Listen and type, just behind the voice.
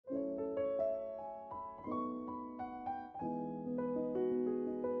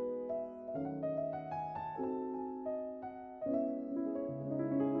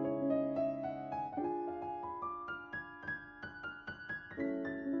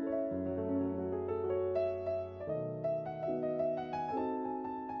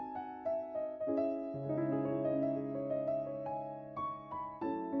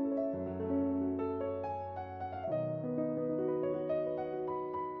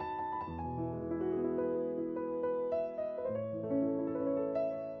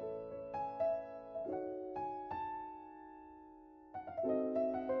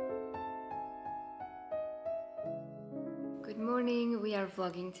morning, we are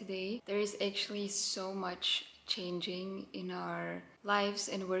vlogging today. There is actually so much changing in our lives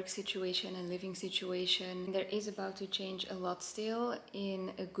and work situation and living situation. There is about to change a lot still,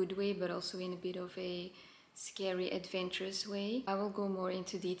 in a good way, but also in a bit of a scary, adventurous way. I will go more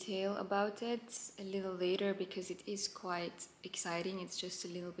into detail about it a little later because it is quite exciting. It's just a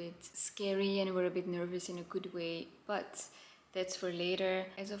little bit scary and we're a bit nervous in a good way, but that's for later.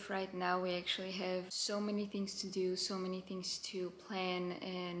 As of right now, we actually have so many things to do, so many things to plan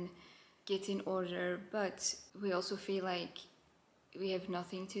and get in order, but we also feel like we have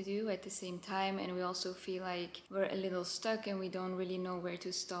nothing to do at the same time, and we also feel like we're a little stuck and we don't really know where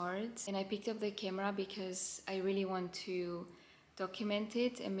to start. And I picked up the camera because I really want to document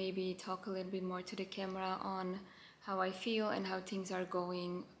it and maybe talk a little bit more to the camera on how I feel and how things are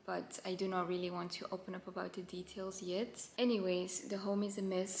going, but I do not really want to open up about the details yet. Anyways, the home is a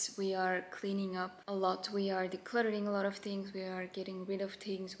mess. We are cleaning up a lot. We are decluttering a lot of things. We are getting rid of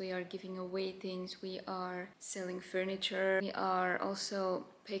things. We are giving away things. We are selling furniture. We are also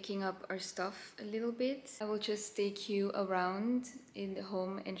packing up our stuff a little bit. I will just take you around in the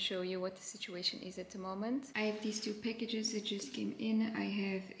home and show you what the situation is at the moment. I have these two packages that just came in. I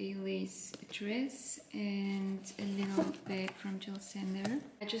have a lace dress and a little bag from Jil Sander.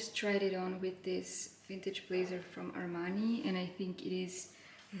 I just tried it on with this vintage blazer from Armani, and I think it is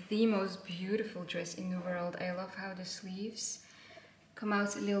the most beautiful dress in the world. I love how the sleeves come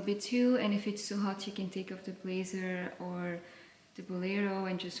out a little bit too, and if it's too hot you can take off the blazer or the bolero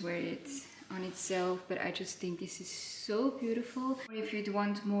and just wear it on itself, but I just think this is so beautiful. Or if you'd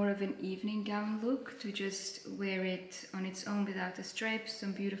want more of an evening gown look, to just wear it on its own without the stripes,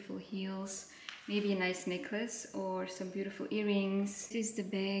 some beautiful heels, maybe a nice necklace or some beautiful earrings. This is the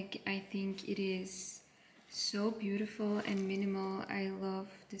bag. I think it is so beautiful and minimal. I love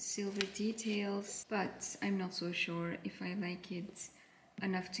the silver details, but I'm not so sure if I like it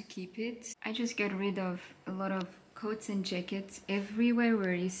enough to keep it. I just got rid of a lot of coats and jackets. Everywhere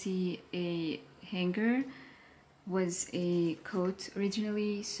where you see a hanger was a coat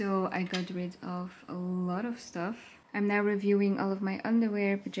originally, so I got rid of a lot of stuff. I'm now reviewing all of my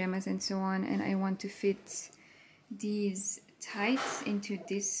underwear, pajamas and so on, and I want to fit these tights into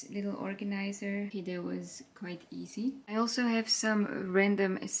this little organizer. Okay, that was quite easy. I also have some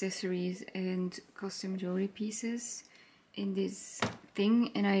random accessories and custom jewelry pieces in this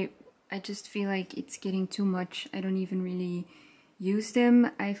thing, and I just feel like it's getting too much. I don't even really use them.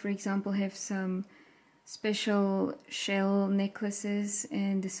 I, for example, have some special shell necklaces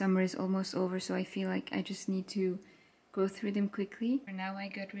and the summer is almost over, so I feel like I just need to go through them quickly. For now I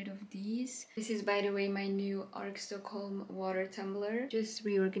got rid of these. This is, by the way, my new Arc Stockholm water tumbler. Just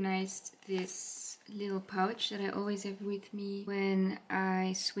reorganized this little pouch that I always have with me when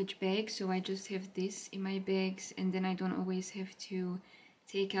I switch bags, so I just have this in my bags and then I don't always have to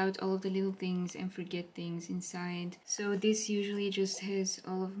take out all of the little things and forget things inside. So this usually just has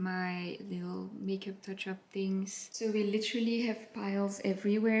all of my little makeup touch-up things. So we literally have piles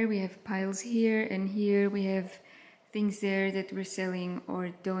everywhere. We have piles here and here. We have things there that we're selling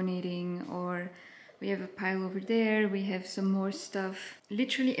or donating, or we have a pile over there. We have some more stuff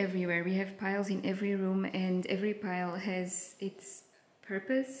literally everywhere. We have piles in every room and every pile has its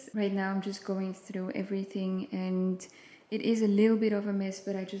purpose. Right now I'm just going through everything and it is a little bit of a mess,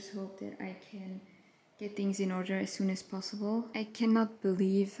 but I just hope that I can get things in order as soon as possible. I cannot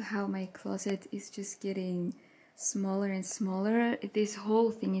believe how my closet is just getting smaller and smaller. This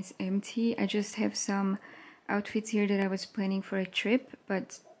whole thing is empty. I just have some outfits here that I was planning for a trip,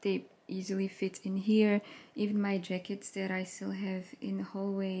 but they easily fit in here. Even my jackets that I still have in the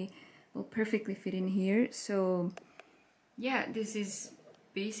hallway will perfectly fit in here. So yeah, this is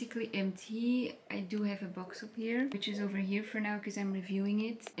basically empty. I do have a box up here, which is over here for now because I'm reviewing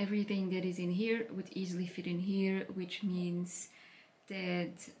it. Everything that is in here would easily fit in here, which means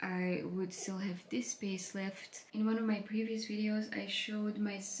that I would still have this space left. In one of my previous videos I showed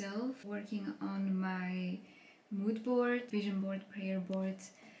myself working on my mood board, vision board, prayer board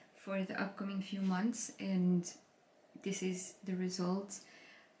for the upcoming few months, and this is the result.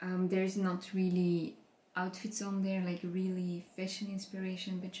 There's not really outfits on there, like really fashion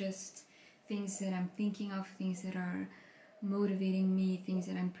inspiration, but just things that I'm thinking of, things that are motivating me, things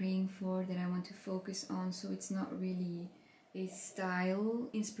that I'm praying for, that I want to focus on. So it's not really a style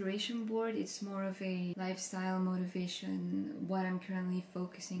inspiration board, it's more of a lifestyle motivation, what I'm currently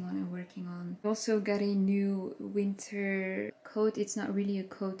focusing on and working on. I also got a new winter coat. It's not really a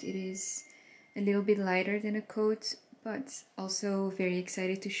coat, it is a little bit lighter than a coat, but also very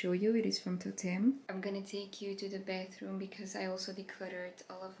excited to show you. It is from Toteme. I'm gonna take you to the bathroom because I also decluttered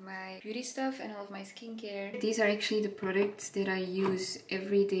all of my beauty stuff and all of my skincare. These are actually the products that I use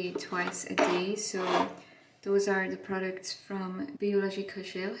every day, twice a day. So those are the products from Biologique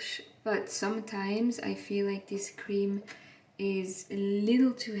Recherche. But sometimes I feel like this cream is a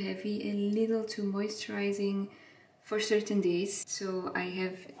little too heavy, a little too moisturizing for certain days. So I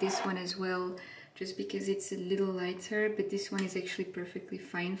have this one as well, just because it's a little lighter, but this one is actually perfectly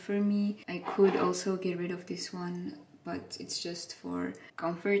fine for me. I could also get rid of this one, but it's just for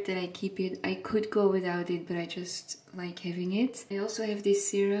comfort that I keep it. I could go without it, but I just like having it. I also have this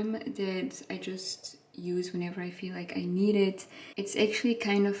serum that I just use whenever I feel like I need it. It's actually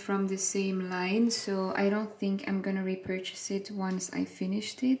kind of from the same line, so I don't think I'm gonna repurchase it once I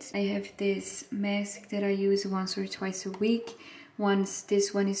finished it. I have this mask that I use once or twice a week. Once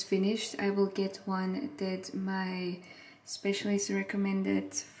this one is finished, I will get one that my specialist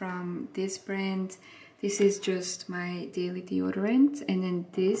recommended from this brand. This is just my daily deodorant, and then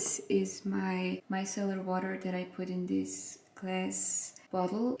this is my micellar water that I put in this glass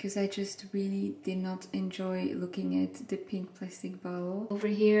bottle because I just really did not enjoy looking at the pink plastic bottle. Over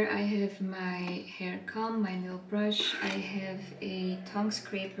here I have my hair comb, my nail brush, I have a tongue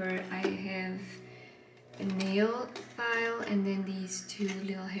scraper, I have a nail file, and then these two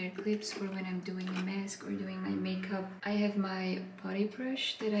little hair clips for when I'm doing a mask or doing my makeup. I have my body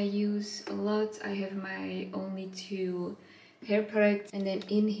brush that I use a lot. I have my only two hair products, and then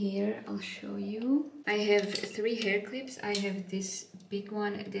in here I'll show you. I have 3 hair clips. I have this big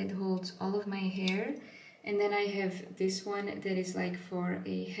one that holds all of my hair, and then I have this one that is like for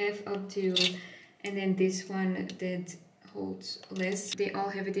a half updo, and then this one that holds less. They all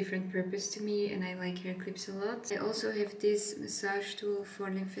have a different purpose to me, and I like hair clips a lot. I also have this massage tool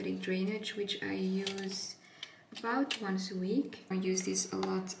for lymphatic drainage, which I use about once a week. I don't use this a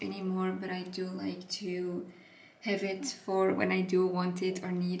lot anymore, but I do like to have it for when I do want it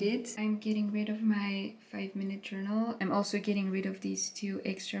or need it. I'm getting rid of my 5-minute journal. I'm also getting rid of these 2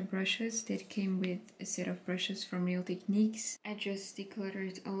 extra brushes that came with a set of brushes from Real Techniques. I just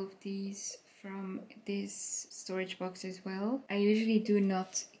decluttered all of these from this storage box as well. I usually do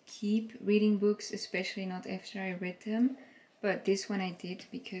not keep reading books, especially not after I read them. But this one I did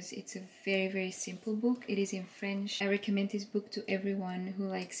because it's a very simple book. It is in French. I recommend this book to everyone who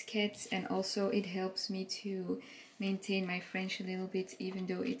likes cats, and also it helps me to maintain my French a little bit, even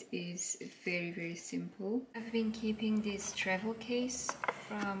though it is very simple. I've been keeping this travel case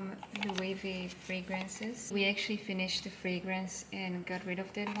from Loewe Fragrances. We actually finished the fragrance and got rid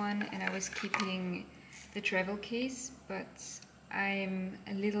of that one, and I was keeping the travel case, but I'm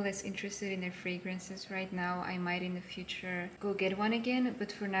a little less interested in their fragrances right now. I might in the future go get one again, but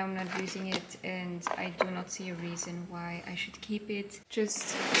for now I'm not using it, and I do not see a reason why I should keep it.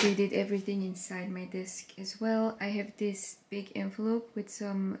 Just did everything inside my desk as well. I have this big envelope with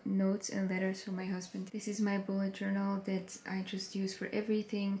some notes and letters from my husband. This is my bullet journal that I just use for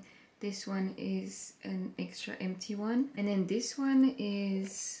everything. This one is an extra empty one, and then this one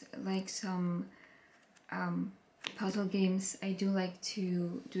is like some puzzle games. I do like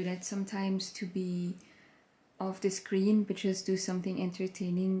to do that sometimes to be off the screen, but just do something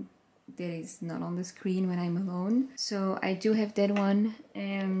entertaining that is not on the screen when I'm alone. So I do have that one,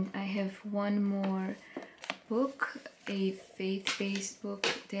 and I have one more book, a faith-based book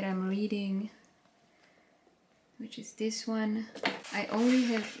that I'm reading, which is this one. I only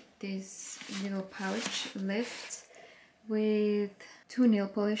have this little pouch left with 2 nail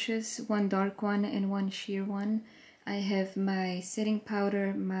polishes, one dark one and one sheer one. I have my setting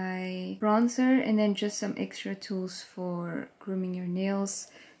powder, my bronzer, and then just some extra tools for grooming your nails.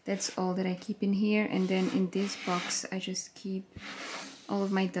 That's all that I keep in here. And then in this box I just keep all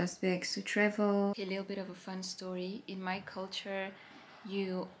of my dust bags to travel. A little bit of a fun story. In my culture,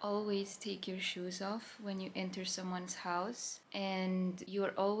 you always take your shoes off when you enter someone's house, and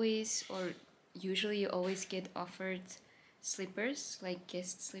you're always, or usually you always get offered slippers, like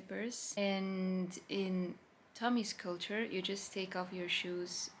guest slippers. And in Tommy's culture, you just take off your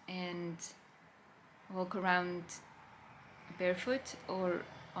shoes and walk around barefoot or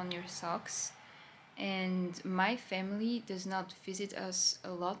on your socks. And my family does not visit us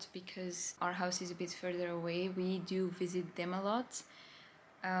a lot because our house is a bit further away. We do visit them a lot.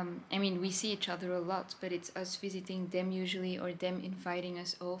 I mean, we see each other a lot, but it's us visiting them usually, or them inviting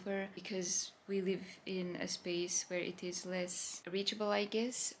us over, because we live in a space where it is less reachable, I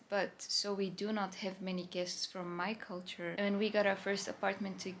guess. But so we do not have many guests from my culture. And when we got our first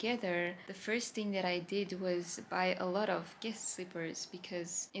apartment together, the first thing that I did was buy a lot of guest slippers,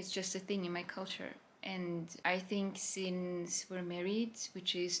 because it's just a thing in my culture. And I think since we're married,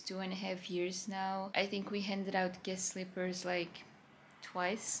 which is 2.5 years now, I think we handed out guest slippers like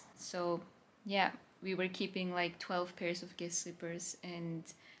twice. So yeah, we were keeping like 12 pairs of guest slippers, and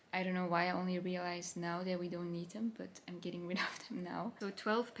I don't know why I only realized now that we don't need them, but I'm getting rid of them now. So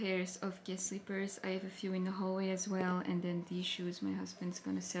 12 pairs of guest slippers. I have a few in the hallway as well, and then these shoes my husband's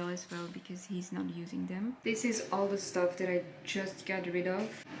gonna sell as well because he's not using them. This is all the stuff that I just got rid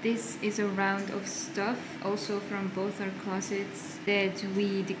of. This is a round of stuff, also from both our closets, that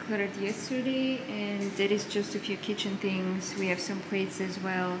we decluttered yesterday, and that is just a few kitchen things. We have some plates as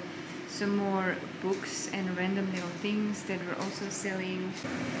well, some more books and random little things that we're also selling.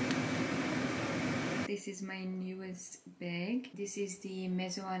 This is my newest bag. This is the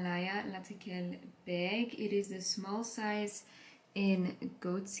Maison Alaia Le Teckel bag. It is the small size in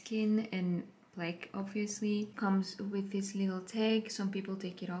goat skin and black, obviously. Comes with this little tag. Some people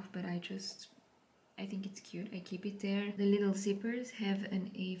take it off, but I think it's cute. I keep it there. The little zippers have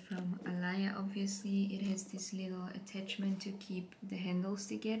an A from Alaia, obviously. It has this little attachment to keep the handles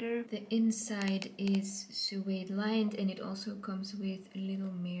together. The inside is suede lined, and it also comes with a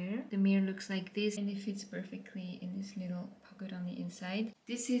little mirror. The mirror looks like this, and it fits perfectly in this little pocket on the inside.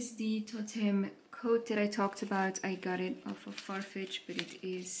 This is the Toteme coat that I talked about. I got it off of Farfetch, but it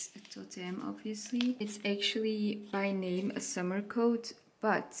is a Toteme, obviously. It's actually by name a summer coat,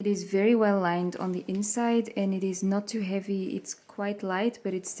 but it is very well lined on the inside, and it is not too heavy. It's quite light,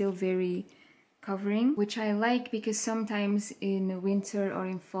 but it's still very covering, which I like because sometimes in winter or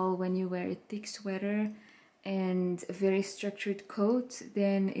in fall, when you wear a thick sweater and a very structured coat,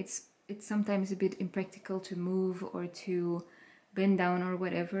 then it's sometimes a bit impractical to move or to bend down or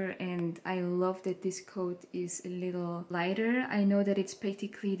whatever, and I love that this coat is a little lighter. I know that it's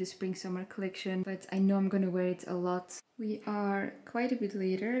practically the spring-summer collection, but I know I'm gonna wear it a lot. We are quite a bit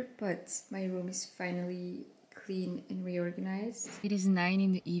later, but my room is finally clean and reorganized. It is 9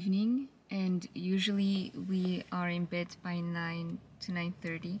 in the evening, and usually we are in bed by 9 to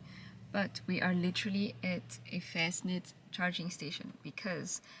 9:30, but we are literally at a Fastnet charging station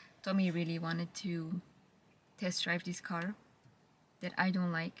because Tommy really wanted to test drive this car that I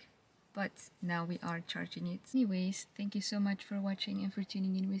don't like, but now we are charging it. Anyways, thank you so much for watching and for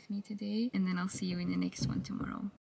tuning in with me today, and then I'll see you in the next one tomorrow.